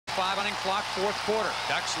2:45 running clock, fourth quarter.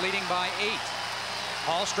 Ducks leading by 8.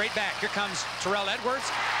 Hall straight back. Here comes Terrell Edwards.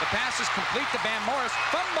 The pass is complete to Van Morris.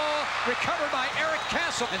 Fumble recovered by Eric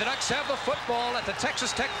Castle. And the Ducks have the football at the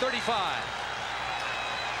Texas Tech 35.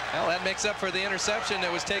 Well, that makes up for the interception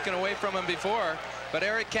that was taken away from him before. But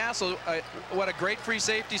Eric Castle, what a great free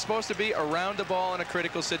safety supposed to be around the ball in a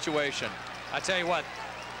critical situation. I tell you what,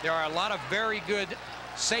 there are a lot of very good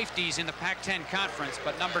safeties in the Pac-10 conference,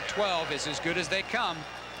 but number 12 is as good as they come.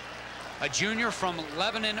 A junior from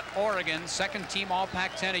Lebanon, Oregon, second team all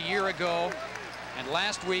Pac-10 a year ago, and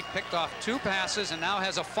last week picked off 2 passes and now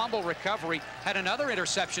has a fumble recovery. Had another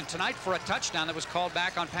interception tonight for a touchdown that was called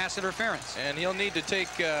back on pass interference. And he'll need to take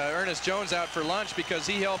Ernest Jones out for lunch because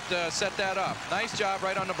he helped set that up. Nice job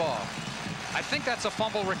right on the ball. I think that's a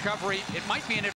fumble recovery. It might be an